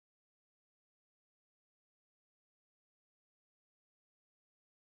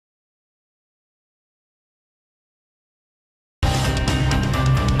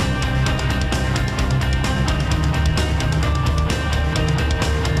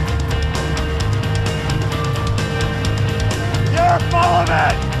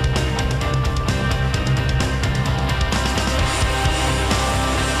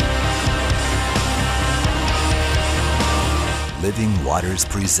Waters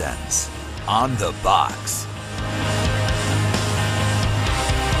presents On the Box.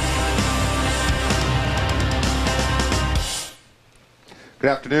 Good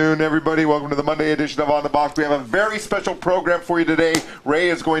afternoon, everybody. Welcome to the Monday edition of On the Box. We have a very special program for you today. Ray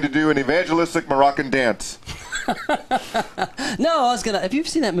is going to do an evangelistic Moroccan dance. No, I was gonna. Have you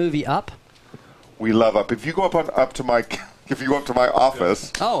seen that movie Up? We love Up. If you go up to my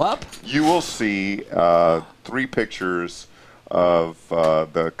office, Up. you will see 3 pictures of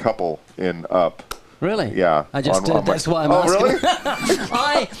the couple in Up. Really? Yeah. I just did. That's why I'm asking. Really?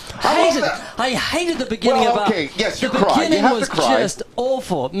 I hated the beginning of Up. Okay. Yes, you the cry. beginning You have was to cry. just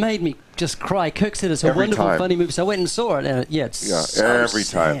awful. It made me just cry. Kirk said it's a Every wonderful, time. funny movie, so I went and saw it. And it's so every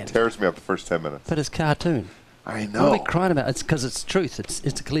time. sad. Tears me up the first 10 minutes. But it's cartoon. I What know. are we crying about? It's because it's truth.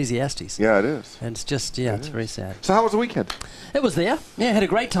 It's Ecclesiastes. Yeah, it is. And it's just, it's very sad. So how was the weekend? It was there. Yeah, had a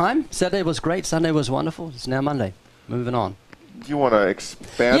great time. Saturday was great. Sunday was wonderful. It's now Monday. Moving on. Do you want to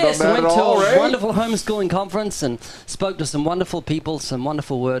expand Yes, on I that went at to all, a Ray? wonderful homeschooling conference and spoke to some wonderful people, some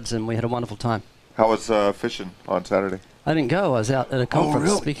wonderful words, and we had a wonderful time. How was fishing on Saturday? I didn't go. I was out at a conference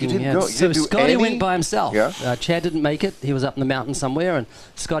really? speaking. You didn't go? You So didn't do Scotty any? went by himself. Yeah? Chad didn't make it. He was up in the mountains somewhere, and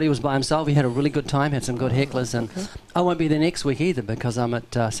Scotty was by himself. He had a really good time, had some good hecklers, and I won't be there next week either because I'm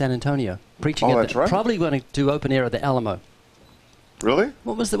at San Antonio preaching. Oh, that's right. Probably going to do open air at the Alamo. Really?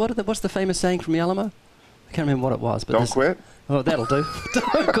 What's the famous saying from the Alamo? I can't remember what it was. But Don't quit? Oh, that'll do.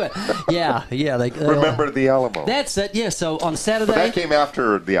 Don't quit. Yeah. Remember the Alamo. That's it. Yeah. So on Saturday. But that came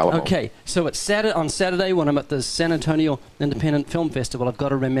after the Alamo. Okay, so it's on Saturday when I'm at the San Antonio Independent Film Festival, I've got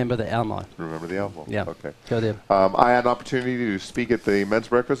to remember the Alamo. Remember the Alamo. Yeah. Okay. Go there. I had an opportunity to speak at the men's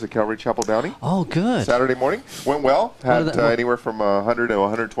breakfast at Calvary Chapel Downey Oh, good. Saturday morning. Went well. Had what- anywhere from 100 to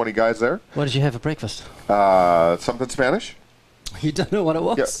 120 guys there. What did you have for breakfast? Something Spanish. You don't know what it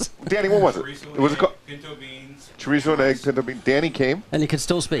was? Yeah. Danny, what was it? Chorizo It was and egg, pinto beans. chorizo and egg, pinto bean. Danny came. And you could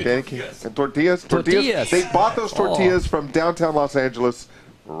still speak. Danny came. Yes. And tortillas. Tortillas. They bought those tortillas Oh. from downtown Los Angeles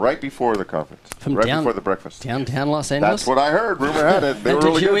right before the conference. Before the breakfast. Downtown Los Angeles? That's what I heard. Rumor had it. They And were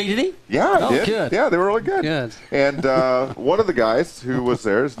did really you good. eat any? Yeah, I Oh, did. good. Yeah, they were really good. Good. And one of the guys who was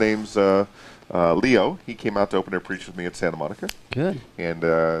there, his name's Leo. He came out to open air preach with me at Santa Monica. Good. And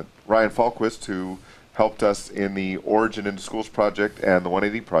Ryan Falquist, who helped us in the Origin into Schools project and the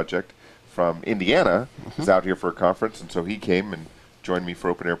 180 project from Indiana, is out here for a conference, and so he came and joined me for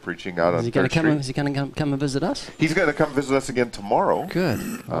open air preaching out on 3rd Street. Is he going to come and visit us? He's going to come visit us again tomorrow.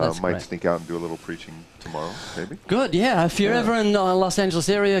 Good. Well, that's might great. sneak out and do a little preaching tomorrow, maybe. Good, yeah. If you're ever in Los Angeles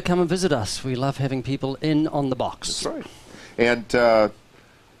area, come and visit us. We love having people in on the box. That's right. And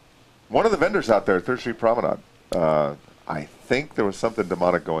one of the vendors out there at 3rd Street Promenade, I think there was something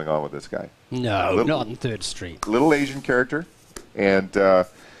demonic going on with this guy. No, not on 3rd Street. Little Asian character. And as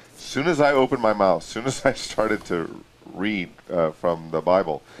soon as I opened my mouth, as soon as I started to read from the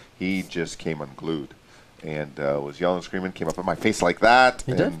Bible, he just came unglued and was yelling and screaming, came up in my face like that.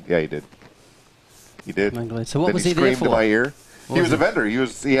 He and did? Yeah, he did. He did. Unglued. So what Then was he he there screamed for? in my ear. What He was was a he- vendor.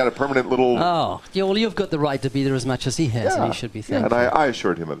 He had a permanent little... Oh, yeah, well, you've got the right to be there as much as he has, and you should be Yeah, thankful. and I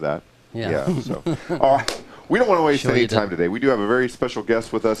assured him of that. Yeah. So, all right. We don't want to waste Sure any you did. time today. We do have a very special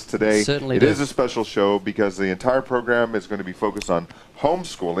guest with us today. Certainly It do. is a special show because the entire program is going to be focused on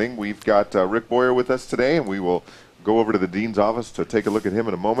homeschooling. We've got Rick Boyer with us today, and we will go over to the dean's office to take a look at him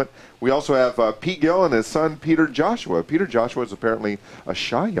in a moment. We also have Pete Gill and his son, Peter Joshua. Peter Joshua is apparently a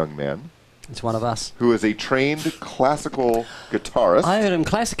shy young man It's one of us. who is a trained classical guitarist. I heard him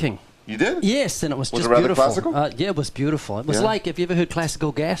classicing. You did? Yes, and it was Was just it rather beautiful. classical? Yeah, it was beautiful. It was Yeah. like, if you ever heard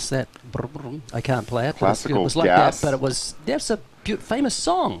classical gas, that I can't play it. But Classical it was like gas? that, but that's a famous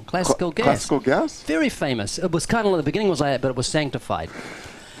song, classical gas. Classical gas? Very famous. It was kind of, the beginning was like that, but it was sanctified.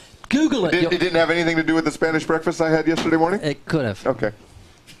 Google it. It didn't have anything to do with the Spanish breakfast I had yesterday morning? It could have. Okay.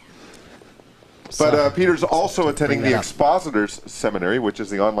 So, But Peter's also attending bring the that up. Expositors Seminary, which is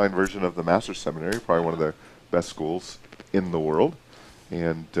the online version of the Master's Seminary, probably one of the best schools in the world.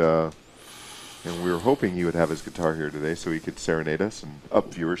 And we were hoping he would have his guitar here today so he could serenade us and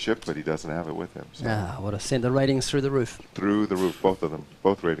up viewership, but he doesn't have it with him. So would have sent the ratings through the roof. through the roof, both of them,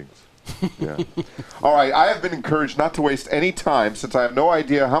 both ratings. Yeah. All right, I have been encouraged not to waste any time since I have no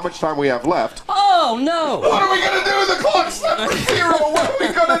idea how much time we have left. Oh, no! What are we going to do? The clock's set for 0. What are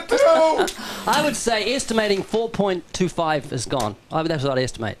we going to do? I would say estimating 4.25 is gone. That's what I'd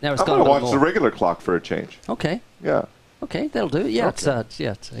estimate. Now it's I'm gone going a to little watch the more. regular clock for a change. Okay. Yeah. Okay, that'll do. Yeah, Okay.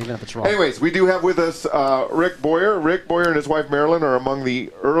 it's even if it's wrong. Anyways, we do have with us Rick Boyer. Rick Boyer and his wife Marilyn are among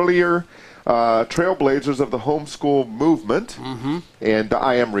the earlier trailblazers of the homeschool movement. Mm-hmm. And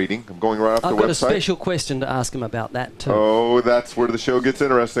I am reading. I'm going right off I've the got website. a special question to ask him about that, too. Oh, that's where the show gets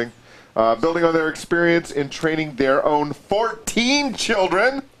interesting. building on their experience in training their own 14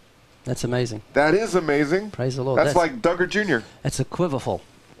 children. That's amazing. That is amazing. Praise the Lord. That's like Duggar Jr. That's a quiverful.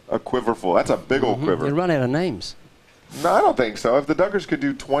 A quiverful. That's a big old quiver. You run out of names. No, I don't think so. If the Duggars could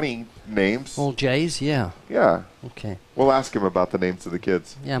do 20 names. All J's, yeah. Yeah. Okay. We'll ask him about the names of the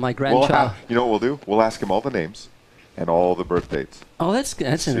kids. Yeah, my grandchild. You know what we'll do? We'll ask him all the names and all the birth dates. Oh, that's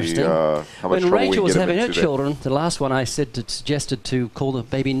interesting. See, how much when trouble we Rachel can was get him having her into children, the last one I suggested to call the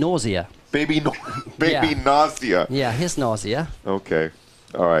baby Nausea. Baby Yeah. nausea. Yeah, his nausea. Okay.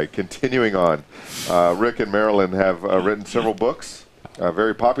 All right. Continuing on. Rick and Marilyn have written several books,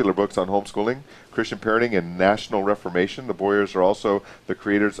 very popular books on homeschooling, Christian parenting, and national reformation. The Boyers are also the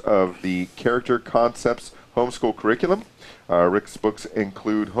creators of the Character Concepts homeschool curriculum. Rick's books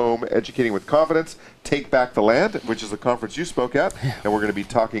include Home Educating with Confidence, Take Back the Land, which is a conference you spoke at, and we're going to be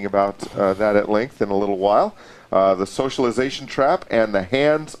talking about that at length in a little while. The Socialization Trap, and The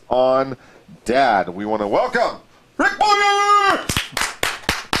Hands-On Dad. We want to welcome Rick Boyer!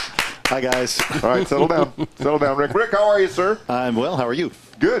 Hi, guys. All right, settle down. Settle down, Rick. Rick, how are you, sir? I'm well. How are you?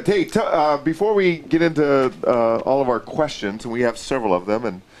 Good. Hey, before we get into all of our questions, and we have several of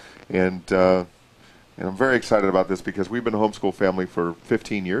them, and I'm very excited about this because we've been a homeschool family for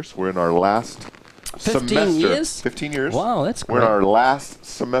 15 years. We're in our last 15 semester. years? 15 years. Wow, that's great. We're in our last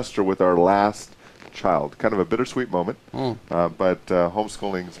semester with our last child. Kind of a bittersweet moment, but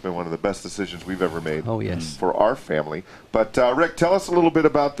homeschooling has been one of the best decisions we've ever made. Oh, yes. For our family. But Rick, tell us a little bit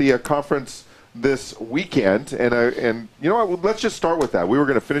about the conference this weekend, and you know what? Let's just start with that. We were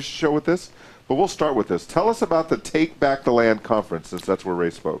going to finish the show with this, but we'll start with this. Tell us about the Take Back the Land conference, since that's where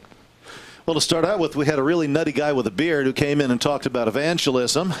Ray spoke. Well, to start out with, we had a really nutty guy with a beard who came in and talked about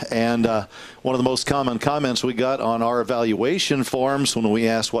evangelism. And one of the most common comments we got on our evaluation forms when we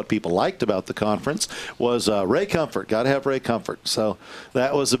asked what people liked about the conference was Ray Comfort. Got to have Ray Comfort. So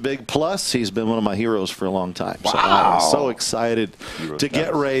that was a big plus. He's been one of my heroes for a long time. Wow. So I was so excited to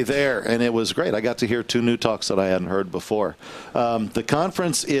get Ray there. And it was great. I got to hear 2 new talks that I hadn't heard before. The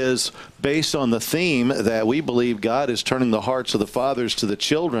conference is based on the theme that we believe God is turning the hearts of the fathers to the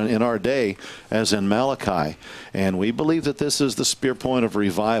children in our day, as in Malachi. And we believe that this is the spear point of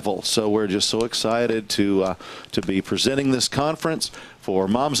revival. So we're just so excited to be presenting this conference for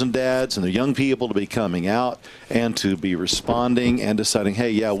moms and dads and the young people to be coming out and to be responding and deciding, hey,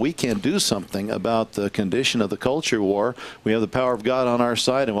 yeah, we can do something about the condition of the culture war. We have the power of God on our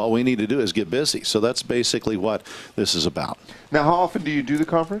side, and all we need to do is get busy. So that's basically what this is about. Now, how often do you do the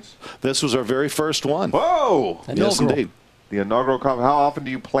conference? This was our very first one. Whoa! Yes, indeed. The inaugural conference. How often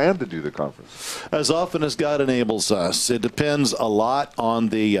do you plan to do the conference? As often as God enables us. It depends a lot on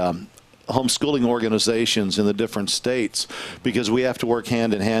the homeschooling organizations in the different states, because we have to work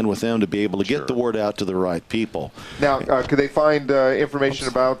hand in hand with them to be able to get the word out to the right people. Now, could they find information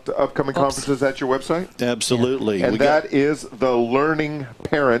about upcoming conferences at your website? Absolutely. And that is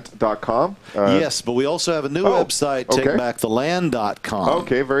thelearningparent.com. Yes, but we also have a new website, takebacktheland.com.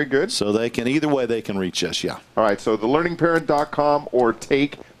 Okay, very good. So they can, either way, they can reach us, yeah. All right, so thelearningparent.com or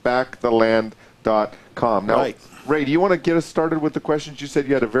takebacktheland.com. Now, Right. Ray, do you want to get us started with the questions? You said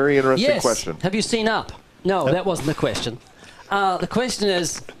you had a very interesting question. Have you seen Up? No, that wasn't the question. The question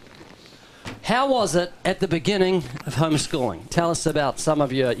is, how was it at the beginning of homeschooling? Tell us about some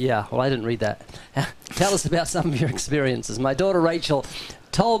of your, I didn't read that. Tell us about some of your experiences. My daughter Rachel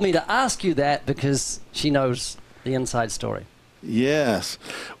told me to ask you that because she knows the inside story. Yes.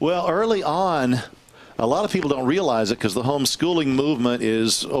 Well, early on, a lot of people don't realize it because the homeschooling movement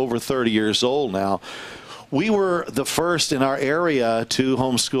is over 30 years old now. We were the first in our area to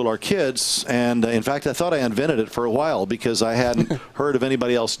homeschool our kids, and in fact, I thought I invented it for a while because I hadn't heard of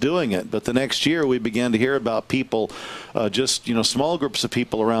anybody else doing it. But the next year, we began to hear about people, small groups of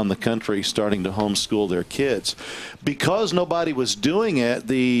people around the country starting to homeschool their kids. Because nobody was doing it,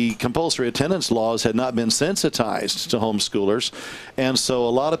 the compulsory attendance laws had not been sensitized to homeschoolers, and so a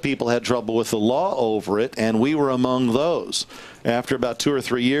lot of people had trouble with the law over it, and we were among those. After about 2 or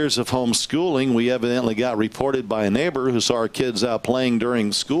 3 years of homeschooling, we evidently got reported by a neighbor who saw our kids out playing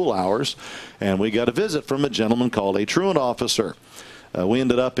during school hours, and we got a visit from a gentleman called a truant officer. We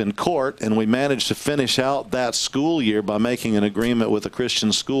ended up in court, and we managed to finish out that school year by making an agreement with a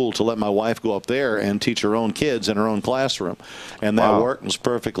Christian school to let my wife go up there and teach her own kids in her own classroom. And that worked and was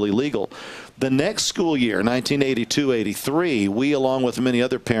perfectly legal. The next school year, 1982-83, we, along with many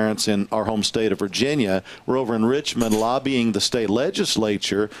other parents in our home state of Virginia, were over in Richmond lobbying the state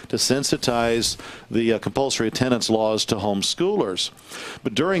legislature to sensitize the compulsory attendance laws to homeschoolers.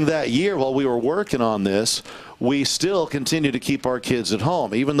 But during that year, while we were working on this, we still continue to keep our kids at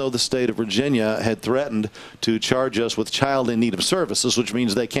home, even though the state of Virginia had threatened to charge us with child in need of services, which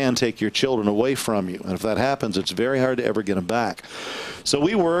means they can take your children away from you. And if that happens, it's very hard to ever get them back. So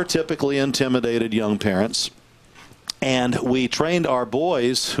we were typically intimidated young parents. And we trained our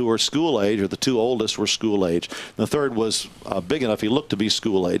boys who were school age, or the two oldest were school age. The third was big enough, he looked to be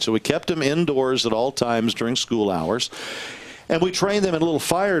school age. So we kept him indoors at all times during school hours. And we trained them in a little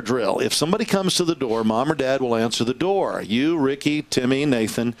fire drill. If somebody comes to the door, Mom or Dad will answer the door. You, Ricky, Timmy,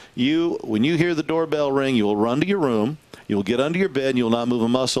 Nathan, when you hear the doorbell ring, you will run to your room. You will get under your bed, and you will not move a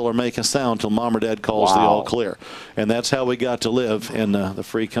muscle or make a sound until Mom or Dad calls the all clear. And that's how we got to live in the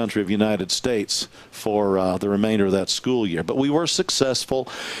free country of the United States for the remainder of that school year. But we were successful,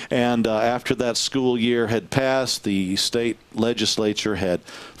 and after that school year had passed, the state legislature had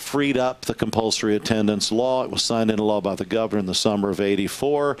freed up the compulsory attendance law. It was signed into law by the governor in the summer of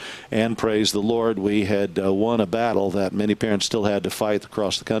 '84, and praise the Lord, we had won a battle that many parents still had to fight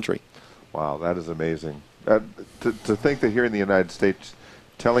across the country. Wow, that is amazing. To think that here in the United States,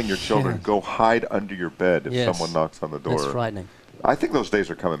 telling your children, go hide under your bed if someone knocks on the door. That's frightening. I think those days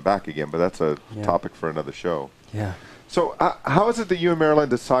are coming back again, but that's a topic for another show. Yeah. So how is it that you and Marilyn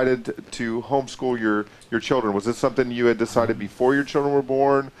decided to homeschool your children? Was this something you had decided before your children were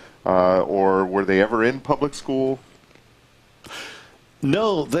born, or were they ever in public school?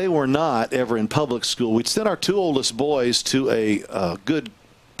 No, they were not ever in public school. We'd sent our two oldest boys to a good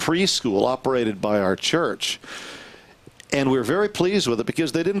preschool operated by our church. And we were very pleased with it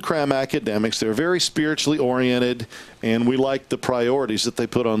because they didn't cram academics. They were very spiritually oriented, and we liked the priorities that they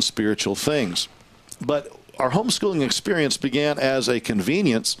put on spiritual things. But our homeschooling experience began as a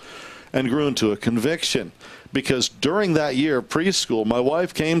convenience and grew into a conviction. Because during that year of preschool, my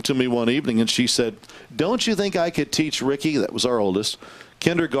wife came to me one evening and she said, "Don't you think I could teach Ricky," that was our oldest,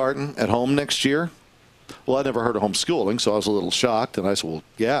 "kindergarten at home next year?" Well, I'd never heard of homeschooling, so I was a little shocked. And I said, "Well,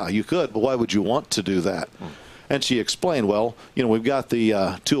 yeah, you could, but why would you want to do that?" And she explained, "Well, we've got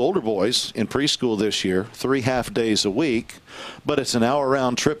the two older boys in preschool this year, 3 half days a week, but it's an hour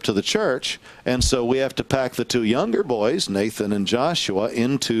round trip to the church, and so we have to pack the two younger boys, Nathan and Joshua,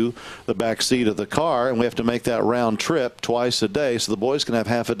 into the back seat of the car, and we have to make that round trip twice a day so the boys can have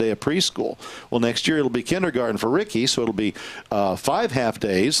half a day of preschool. Well, next year it'll be kindergarten for Ricky, so it'll be 5 half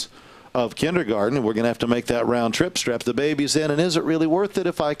days of kindergarten, and we're going to have to make that round trip, strap the babies in, and is it really worth it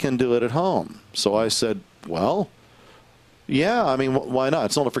if I can do it at home?" So I said, "Well, yeah, I mean, why not?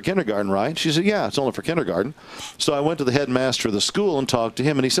 It's only for kindergarten, right?" She said, "Yeah, it's only for kindergarten." So I went to the headmaster of the school and talked to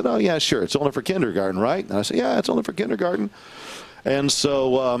him, and he said, "Oh, yeah, sure, it's only for kindergarten, right?" And I said, "Yeah, it's only for kindergarten." And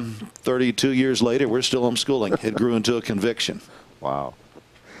so 32 years later, we're still homeschooling. It grew into a conviction. Wow.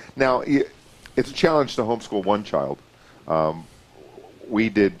 Now, it's a challenge to homeschool one child. We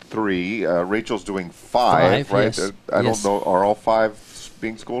did 3. Rachel's doing 5, right? Yes. I don't know. Are all 5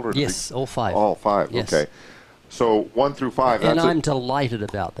 being schooled? Or Yes, all 5. All 5, yes. Okay. So 1 through 5. And I'm delighted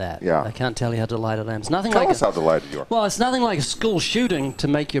about that. Yeah. I can't tell you how delighted I am. It's nothing Tell like us how delighted you are. Well, it's nothing like a school shooting to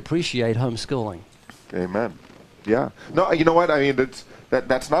make you appreciate homeschooling. Amen. Yeah. No, you know what? I mean,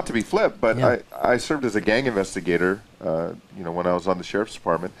 that's not to be flip, but Yeah. I served as a gang investigator, when I was on the sheriff's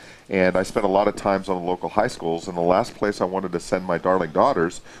department, and I spent a lot of times on the local high schools, and the last place I wanted to send my darling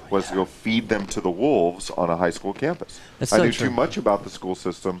daughters was to go feed them to the wolves on a high school campus. That's I so knew true. too much about the school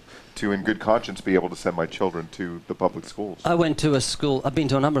system to, in good conscience, be able to send my children to the public schools. I went to a school, I've been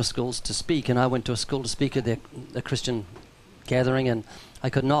to a number of schools to speak, and I went to a school to speak at the Christian gathering, and I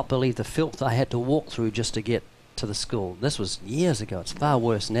could not believe the filth I had to walk through just to get to the school. This was years ago. It's far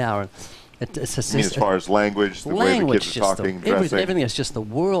worse now. And it's I mean, as far as language, the way the kids are talking, dressing. everything is just the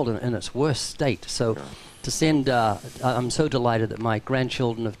world in its worst state. So to send, I'm so delighted that my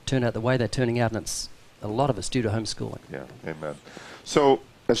grandchildren have turned out the way they're turning out, and a lot of it's due to homeschooling. Yeah, amen. So,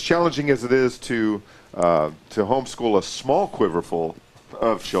 as challenging as it is to homeschool a small quiverful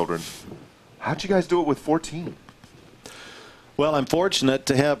of children, how'd you guys do it with 14? Well, I'm fortunate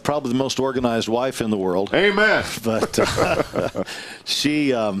to have probably the most organized wife in the world. Amen. But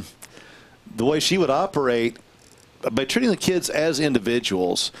she, the way she would operate, by treating the kids as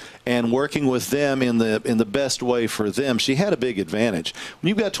individuals and working with them in the best way for them, she had a big advantage. When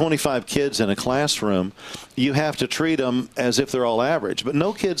you've got 25 kids in a classroom, you have to treat them as if they're all average. But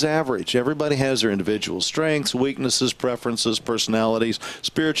no kid's average. Everybody has their individual strengths, weaknesses, preferences, personalities,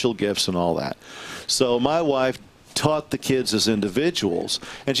 spiritual gifts, and all that. So my wife taught the kids as individuals.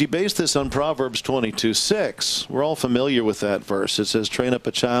 And she based this on Proverbs 22:6. We're all familiar with that verse. It says, train up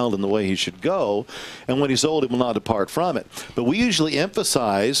a child in the way he should go, and when he's old, he will not depart from it. But we usually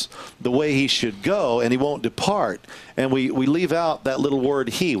emphasize the way he should go, and he won't depart. And we leave out that little word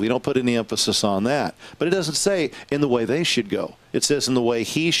he. We don't put any emphasis on that. But it doesn't say in the way they should go. It says in the way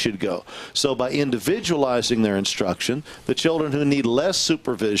he should go. So by individualizing their instruction, the children who need less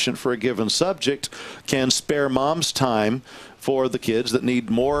supervision for a given subject can spare mom's time for the kids that need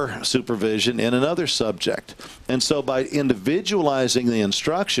more supervision in another subject. And so by individualizing the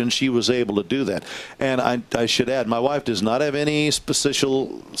instruction, she was able to do that. And I should add, my wife does not have any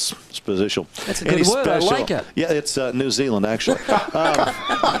special. That's a good word. I like it. Yeah, it's New Zealand, actually.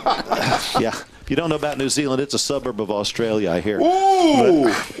 Yeah. If you don't know about New Zealand, it's a suburb of Australia, I hear. Ooh!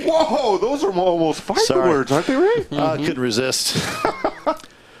 Whoa! Those are almost fighting words, aren't they, Ray? Couldn't resist.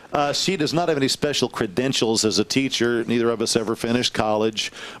 She does not have any special credentials as a teacher. Neither of us ever finished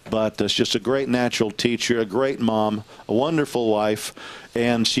college, but she's just a great natural teacher, a great mom, a wonderful wife,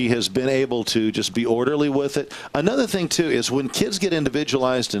 and she has been able to just be orderly with it. Another thing, too, is when kids get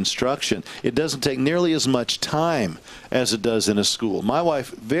individualized instruction, it doesn't take nearly as much time as it does in a school. My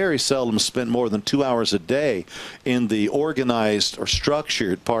wife very seldom spent more than 2 hours a day in the organized or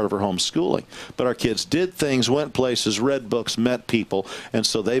structured part of her homeschooling. But our kids did things, went places, read books, met people, and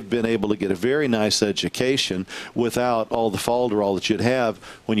so they've been able to get a very nice education without all the falderall that you'd have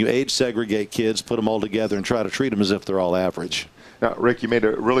when you age segregate kids, put them all together, and try to treat them as if they're all average. Now, Rick, you made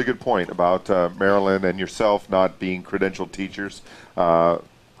a really good point about Marilyn and yourself not being credentialed teachers.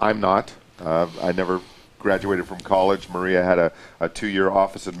 I'm not. I never graduated from college. Maria had a 2-year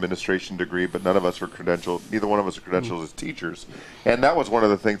office administration degree, but none of us were credentialed. Neither one of us are credentialed as teachers. And that was one of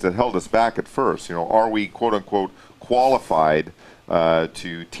the things that held us back at first. You know, are we, quote unquote, qualified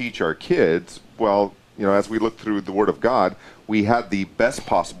to teach our kids? Well, you know, as we look through the Word of God, we had the best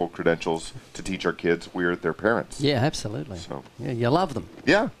possible credentials to teach our kids. We're their parents. Yeah, absolutely. So, yeah, you love them.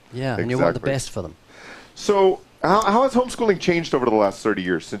 Yeah. Yeah, exactly. and you want the best for them. So how has homeschooling changed over the last 30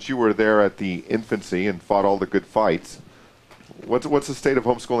 years since you were there at the infancy and fought all the good fights? What's the state of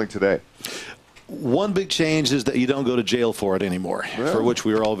homeschooling today? One big change is that you don't go to jail for it anymore, for which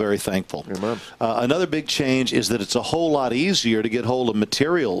we are all very thankful. Another big change is that it's a whole lot easier to get hold of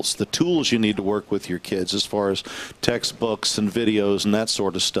materials, the tools you need to work with your kids as far as textbooks and videos and that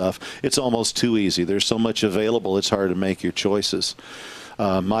sort of stuff. It's almost too easy. There's so much available, it's hard to make your choices.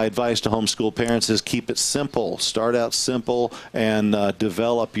 My advice to homeschool parents is keep it simple. Start out simple and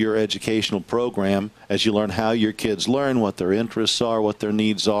develop your educational program as you learn how your kids learn, what their interests are, what their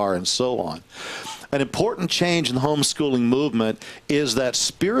needs are, and so on. An important change in the homeschooling movement is that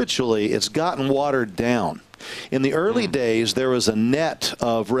spiritually it's gotten watered down. In the early days, there was a net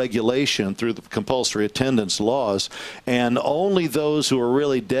of regulation through the compulsory attendance laws, and only those who were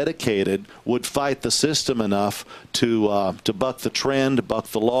really dedicated would fight the system enough to buck the trend, buck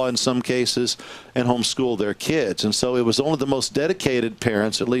the law in some cases, and homeschool their kids. And so it was only the most dedicated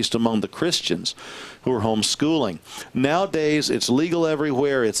parents, at least among the Christians, who were homeschooling. Nowadays, it's legal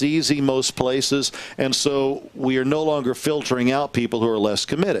everywhere. It's easy most places. And so we are no longer filtering out people who are less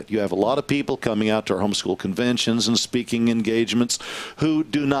committed. You have a lot of people coming out to our homeschool conventions and speaking engagements who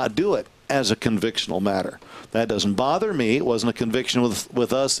do not do it as a convictional matter. That doesn't bother me. It wasn't a conviction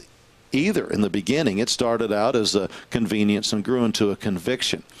with us either in the beginning. It started out as a convenience and grew into a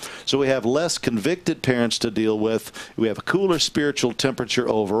conviction. So we have less convicted parents to deal with. We have a cooler spiritual temperature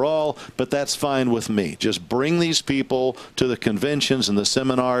overall, but that's fine with me. Just bring these people to the conventions and the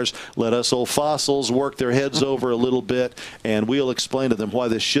seminars. Let us old fossils work their heads over a little bit, and we'll explain to them why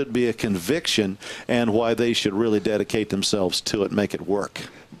this should be a conviction and why they should really dedicate themselves to it and make it work.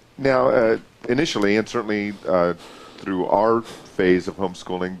 Now, initially, and certainly through our phase of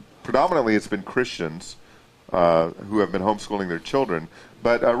homeschooling, predominantly it's been Christians who have been homeschooling their children.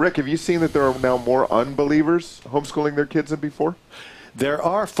 But Rick, have you seen that there are now more unbelievers homeschooling their kids than before? There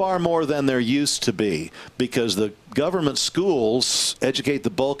are far more than there used to be, because the government schools educate the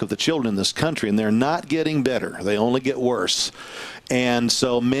bulk of the children in this country, and they're not getting better. They only get worse. And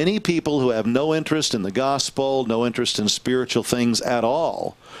so many people who have no interest in the gospel, no interest in spiritual things at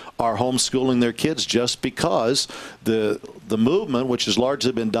all, are homeschooling their kids just because the movement, which has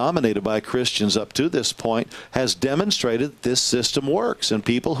largely been dominated by Christians up to this point, has demonstrated that this system works. And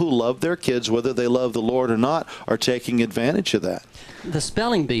people who love their kids, whether they love the Lord or not, are taking advantage of that. The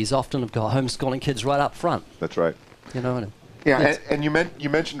spelling bees often have got homeschooling kids right up front. That's right. You know what I mean? Yeah, and you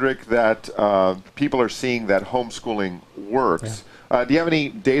mentioned, Rick, that people are seeing that homeschooling works. Yeah. Do you have any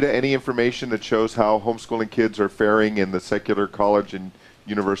data, any information that shows how homeschooling kids are faring in the secular college and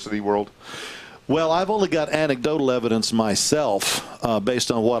university world? Well, I've only got anecdotal evidence myself based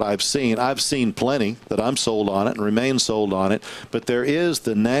on what I've seen. I've seen plenty that I'm sold on it and remain sold on it, but there is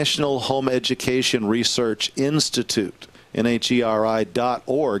the National Home Education Research Institute,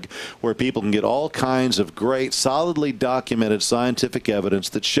 NHERI.org, where people can get all kinds of great, solidly documented scientific evidence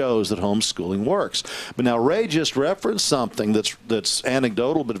that shows that homeschooling works. But now Ray just referenced something that's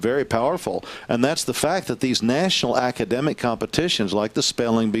anecdotal but very powerful, and that's the fact that these national academic competitions, like the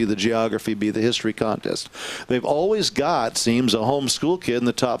spelling bee, the geography bee, the history contest, they've always got, seems, a homeschool kid in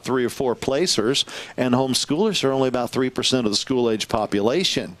the top 3 or 4 placers, and homeschoolers are only about 3% of the school-age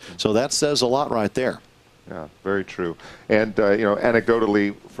population. So that says a lot right there. Yeah, very true. And,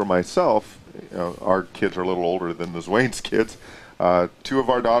 anecdotally for myself, our kids are a little older than the Zwain's kids. 2 of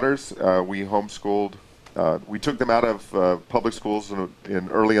our daughters, we homeschooled. We took them out of public schools in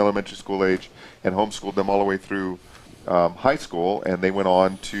early elementary school age and homeschooled them all the way through high school, and they went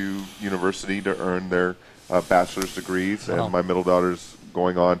on to university to earn their bachelor's degrees. Wow. And my middle daughter's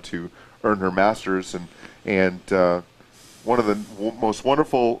going on to earn her master's. And one of the most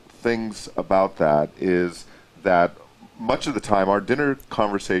wonderful things about that is that much of the time our dinner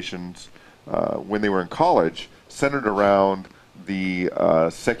conversations when they were in college centered around the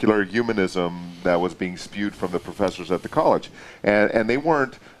secular humanism that was being spewed from the professors at the college, and they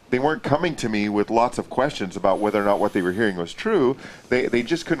weren't coming to me with lots of questions about whether or not what they were hearing was true. They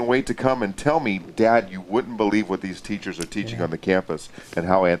just couldn't wait to come and tell me, Dad, you wouldn't believe what these teachers are teaching on the campus and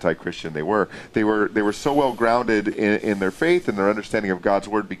how anti-Christian they were. They were so well grounded in their faith and their understanding of God's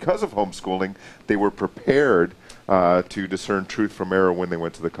Word because of homeschooling. They were prepared to discern truth from error when they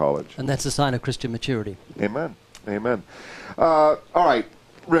went to the college. And that's a sign of Christian maturity. Amen. Amen. All right.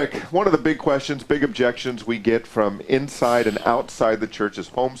 Rick, one of the big questions, big objections we get from inside and outside the church as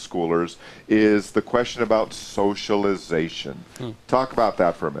homeschoolers is the question about socialization. Talk about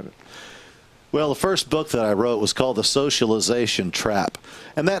that for a minute. Well, the first book that I wrote was called The Socialization Trap.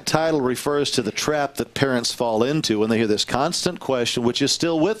 And that title refers to the trap that parents fall into when they hear this constant question, which is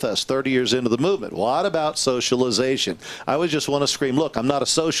still with us 30 years into the movement. What about socialization? I would just want to scream, look, I'm not a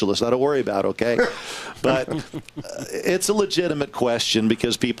socialist. I don't worry about it, okay? But it's a legitimate question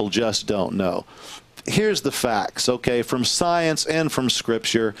because people just don't know. Here's the facts, okay, from science and from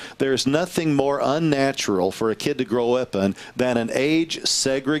Scripture. There's nothing more unnatural for a kid to grow up in than an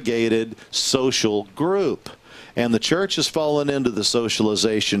age-segregated social group. And the church has fallen into the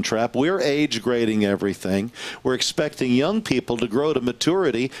socialization trap. We're age grading everything. We're expecting young people to grow to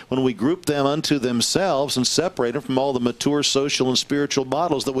maturity when we group them unto themselves and separate them from all the mature social and spiritual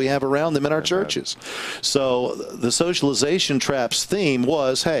models that we have around them in our churches. So the socialization trap's theme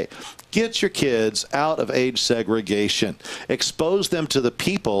was, hey, get your kids out of age segregation. Expose them to the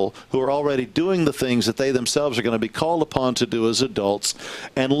people who are already doing the things that they themselves are going to be called upon to do as adults,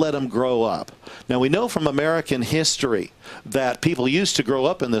 and let them grow up. Now, we know from American history that people used to grow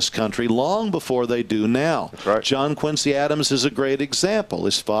up in this country long before they do now. That's right. John Quincy Adams is a great example.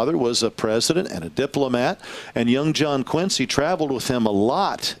 His father was a president and a diplomat, and young John Quincy traveled with him a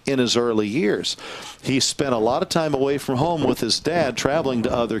lot in his early years. He spent a lot of time away from home with his dad, traveling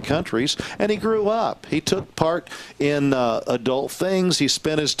to other countries, and he grew up. He took part in adult things. He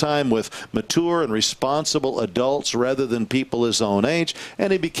spent his time with mature and responsible adults rather than people his own age,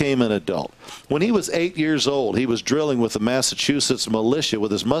 and he became an adult. When he was 8 years old, he was drilling with the Massachusetts militia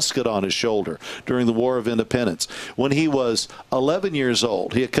with his musket on his shoulder during the War of Independence. When he was 11 years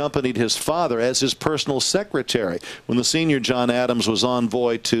old, he accompanied his father as his personal secretary when the senior John Adams was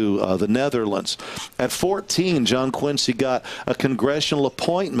envoy to the Netherlands. At 14, John Quincy got a congressional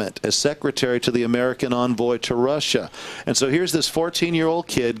appointment as secretary to the American envoy to Russia. And so here's this 14-year-old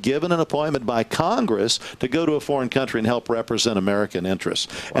kid given an appointment by Congress to go to a foreign country and help represent American interests.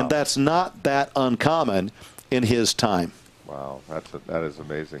 Wow. And that's not that uncommon in his time. Wow, that is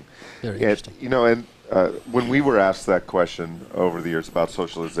amazing. Very interesting. When we were asked that question over the years about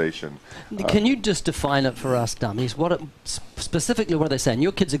socialization, can you just define it for us dummies? Specifically, what are they saying?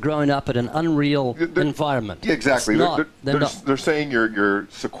 Your kids are growing up in an unreal environment. Yeah, exactly. They're saying you're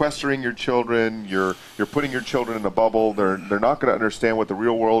sequestering your children. You're putting your children in a bubble. They're not going to understand what the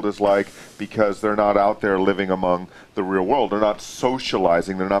real world is like because they're not out there living among the real world. They're not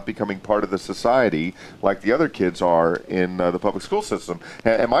socializing. They're not becoming part of the society like the other kids are in the public school system.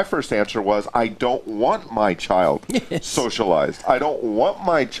 And my first answer was, I don't want my child socialized. I don't want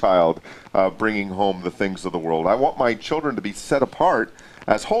my child bringing home the things of the world. I want my children to be set apart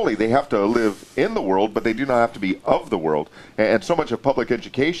as holy. They have to live in the world, but they do not have to be of the world. And so much of public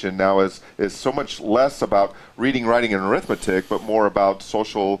education now is so much less about reading, writing, and arithmetic, but more about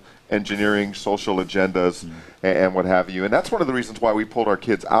social engineering, social agendas, and what have you. And that's one of the reasons why we pulled our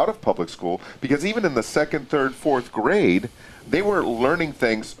kids out of public school, because even in the second, third, fourth grade, they were learning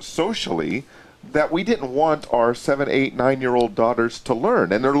things socially that we didn't want our 7, 8, 9-year-old daughters to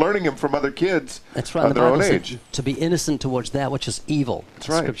learn. And they're learning them from other kids That's right. their own age. To be innocent towards that which is evil, That's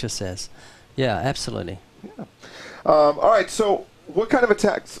right. Scripture says. Yeah, absolutely. Yeah. All right, so what kind of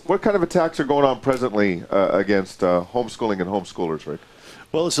attacks are going on presently against homeschooling and homeschoolers, Rick?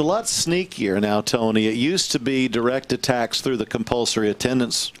 Well, it's a lot sneakier now, Tony. It used to be direct attacks through the compulsory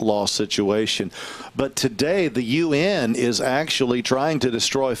attendance law situation. But today, the UN is actually trying to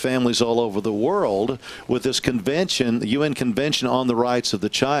destroy families all over the world with this convention, the UN Convention on the Rights of the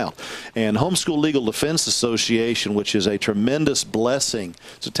Child. And Homeschool Legal Defense Association, which is a tremendous blessing,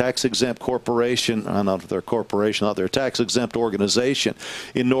 it's a tax-exempt corporation, not their corporation, not their tax-exempt organization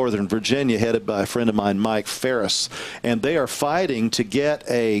in Northern Virginia, headed by a friend of mine, Mike Ferris. And they are fighting to get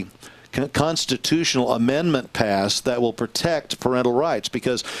a constitutional amendment passed that will protect parental rights,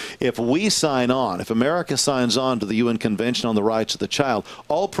 because if we sign on, if America signs on to the UN Convention on the Rights of the Child,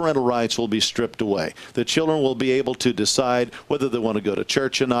 all parental rights will be stripped away. The children will be able to decide whether they want to go to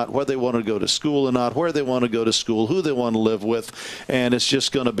church or not, whether they want to go to school or not, where they want to go to school, who they want to live with, and it's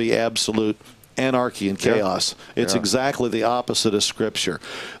just going to be absolute anarchy and chaos. It's exactly the opposite of Scripture.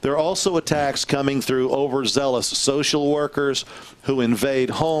 There are also attacks coming through overzealous social workers who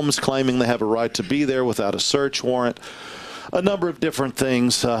invade homes claiming they have a right to be there without a search warrant. A number of different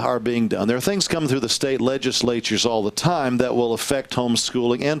things are being done. There are things coming through the state legislatures all the time that will affect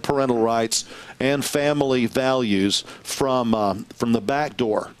homeschooling and parental rights and family values from the back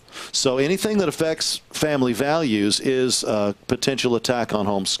door. So anything that affects family values is a potential attack on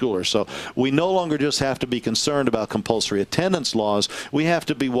homeschoolers. So we no longer just have to be concerned about compulsory attendance laws. We have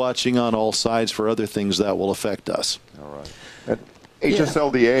to be watching on all sides for other things that will affect us. All right. And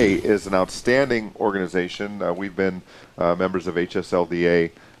HSLDA is an outstanding organization. We've been members of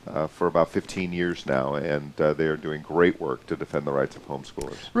HSLDA for about 15 years now, and they are doing great work to defend the rights of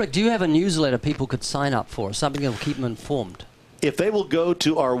homeschoolers. Rick, do you have a newsletter people could sign up for, something that will keep them informed? If they will go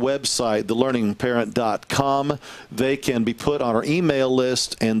to our website, thelearningparent.com, they can be put on our email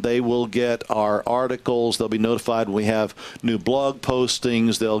list, and they will get our articles. They'll be notified when we have new blog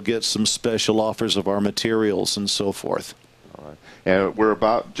postings. They'll get some special offers of our materials and so forth. All right. And we're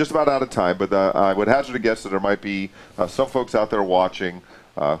just about out of time, but I would hazard a guess that there might be some folks out there watching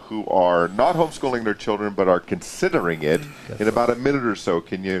who are not homeschooling their children but are considering it. In about a minute or so,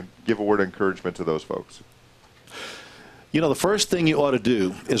 can you give a word of encouragement to those folks? You know, the first thing you ought to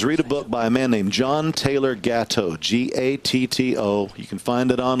do is read a book by a man named John Taylor Gatto, G-A-T-T-O. You can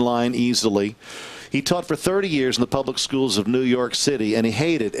find it online easily. He taught for 30 years in the public schools of New York City, and he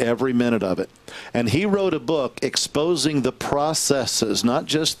hated every minute of it. And he wrote a book exposing the processes, not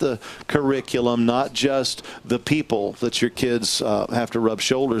just the curriculum, not just the people that your kids have to rub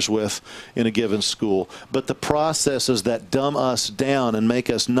shoulders with in a given school, but the processes that dumb us down and make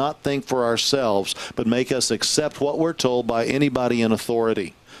us not think for ourselves, but make us accept what we're told by anybody in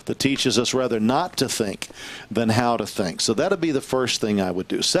authority, that teaches us rather not to think than how to think. So that would be the first thing I would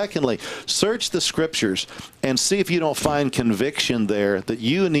do. Secondly, search the Scriptures and see if you don't find conviction there that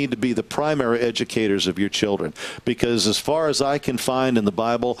you need to be the primary educators of your children. Because as far as I can find in the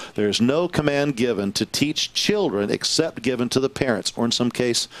Bible, there's no command given to teach children except given to the parents, or in some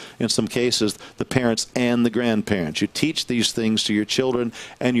cases, the parents and the grandparents. You teach these things to your children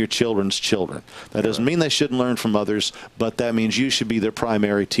and your children's children. That doesn't mean they shouldn't learn from others, but that means you should be their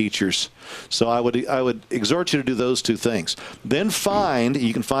primary teachers. So I would exhort you to do those two things. Then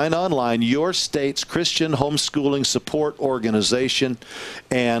you can find online your state's Christian homeschooling support organization,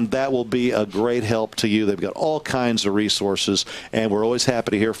 and that will be a great help to you. They've got all kinds of resources, and we're always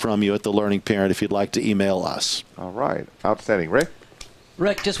happy to hear from you at The Learning Parent if you'd like to email us. All right. Outstanding. Rick?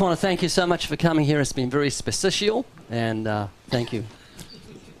 Rick, just want to thank you so much for coming here. It's been very special, and thank you.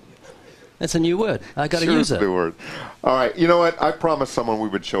 That's a new word. I got to use it. It's a new word. All right. You know what? I promised someone we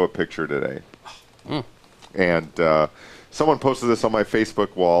would show a picture today. And someone posted this on my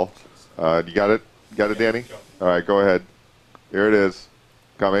Facebook wall. You got it? Got it, Danny? All right. Go ahead. Here it is.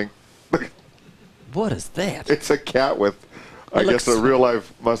 Coming. What is that? It's a cat with, I guess, a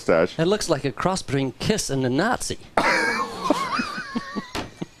real-life mustache. It looks like a cross between Kiss and a Nazi.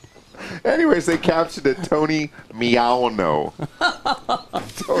 Anyways, they captioned it Tony Meowno.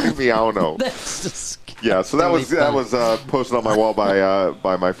 Tony Meowno. That's just yeah. So that was posted on my wall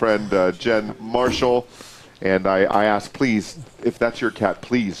by my friend Jen Marshall, and I asked, please, if that's your cat,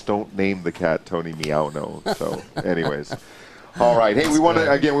 please don't name the cat Tony Meowno. So, anyways, All right. Hey, we want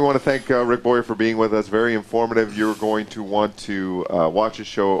to thank Rick Boyer for being with us. Very informative. You're going to want to watch his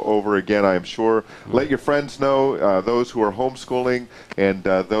show over again, I am sure. Let your friends know, those who are homeschooling and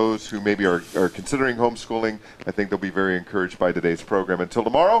those who maybe are considering homeschooling. I think they'll be very encouraged by today's program. Until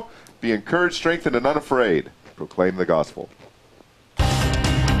tomorrow, be encouraged, strengthened, and unafraid. Proclaim the gospel.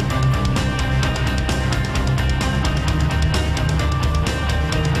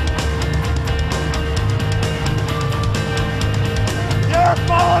 You're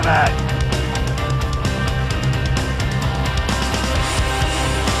full of it!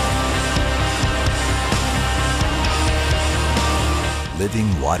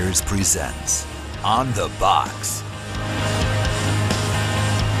 Living Waters presents On the Box.